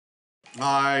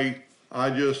I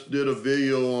just did a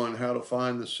video on how to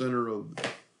find the center of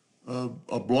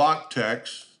a block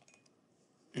text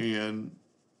and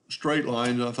straight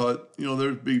lines. I thought, you know,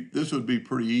 this would be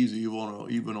pretty easy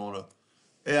even on a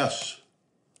S.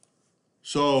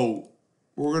 So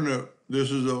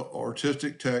this is an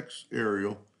artistic text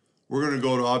aerial. We're gonna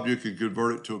go to object and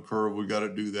convert it to a curve. We gotta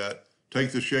do that.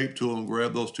 Take the shape tool and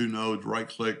grab those two nodes, right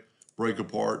click, break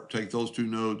apart. Take those two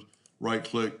nodes, right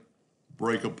click,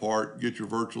 break apart, get your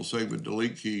virtual segment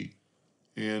delete key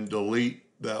and delete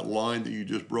that line that you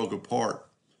just broke apart.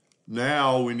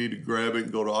 Now we need to grab it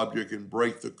and go to object and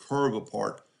break the curve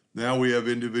apart. Now we have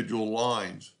individual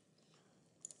lines.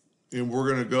 And we're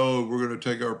gonna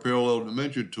take our parallel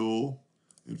dimension tool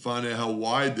and find out how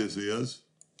wide this is.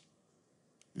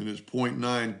 And it's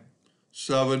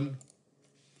 0.97.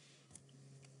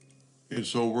 And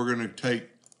so we're gonna take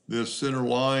this center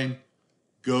line,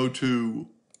 go to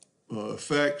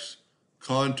effects,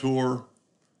 contour,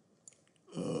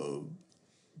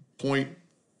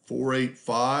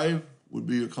 0.485 would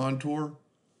be a contour,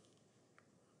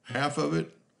 half of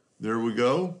it. There we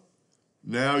go.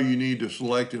 Now you need to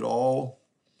select it all,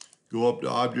 go up to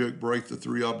object, break the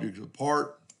three objects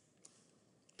apart,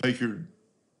 take your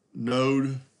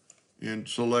node and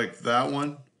select that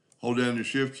one, hold down the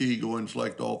shift key, go ahead and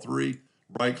select all three,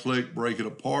 right click, break it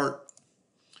apart,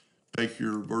 take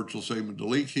your virtual segment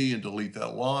delete key and delete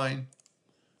that line,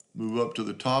 move up to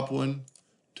the top one,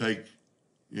 take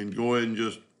and go ahead and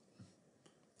just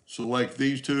select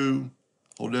these two,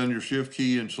 hold down your shift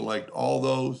key and select all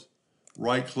those,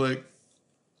 right click,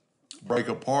 break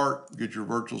apart, get your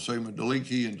virtual segment delete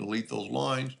key and delete those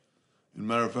lines. As a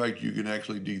matter of fact, you can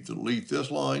actually delete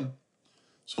this line.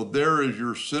 So there is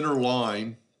your center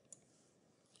line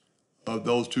of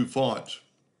those two fonts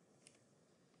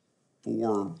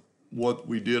for what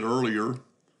we did earlier.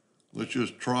 Let's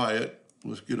just try it.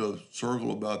 Let's get a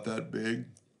circle about that big.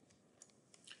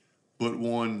 Put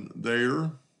one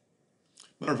there.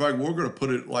 Matter of fact, we're going to put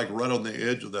it like right on the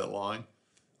edge of that line.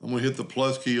 I'm going to hit the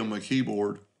plus key on my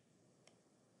keyboard.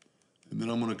 And then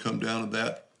I'm going to come down to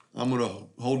that. I'm going to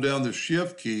hold down the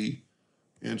shift key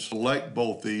and select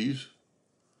both these.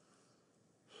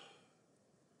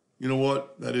 You know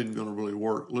what? That isn't going to really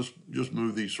work. Let's just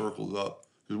move these circles up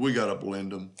because we got to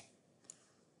blend them.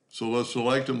 So let's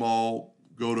select them all,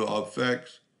 go to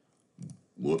effects.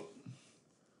 Whoop.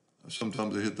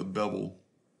 Sometimes I hit the bevel.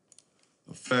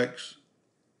 Effects,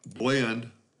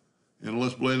 blend, and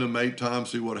let's blend them 8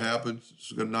 times, see what happens.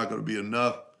 It's not going to be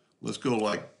enough. Let's go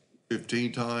like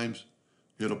 15 times,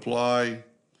 hit apply,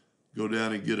 go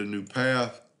down and get a new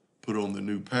path, put on the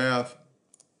new path.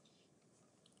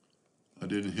 I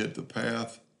didn't hit the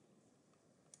path.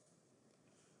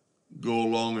 Go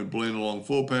along and blend along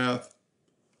full path.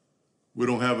 We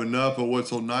don't have enough, but what's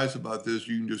so nice about this,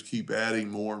 you can just keep adding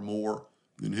more and more,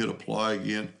 then hit apply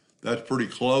again. That's pretty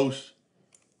close.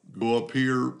 Go up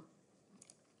here,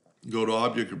 go to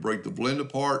object and break the blend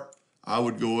apart. I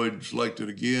would go ahead and select it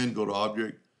again, go to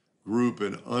object, group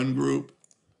and ungroup,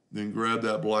 then grab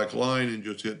that black line and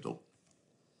just hit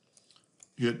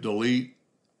delete.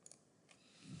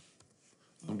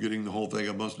 I'm getting the whole thing,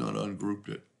 I must not ungrouped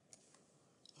it.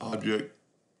 Object,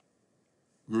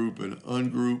 group and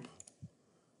ungroup,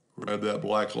 grab that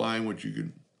black line, which you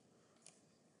can,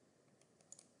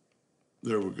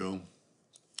 there we go.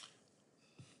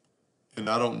 And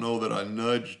I don't know that I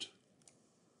nudged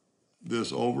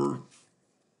this over.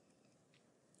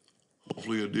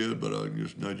 Hopefully I did, but I can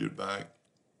just nudge it back.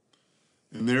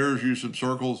 And there's you some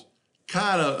circles.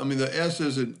 Kind of, I mean, the S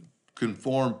isn't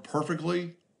conformed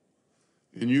perfectly,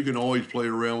 and you can always play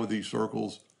around with these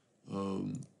circles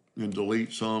and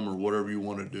delete some or whatever you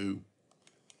want to do.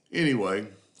 Anyway,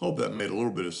 hope that made a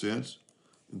little bit of sense,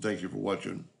 and thank you for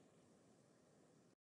watching.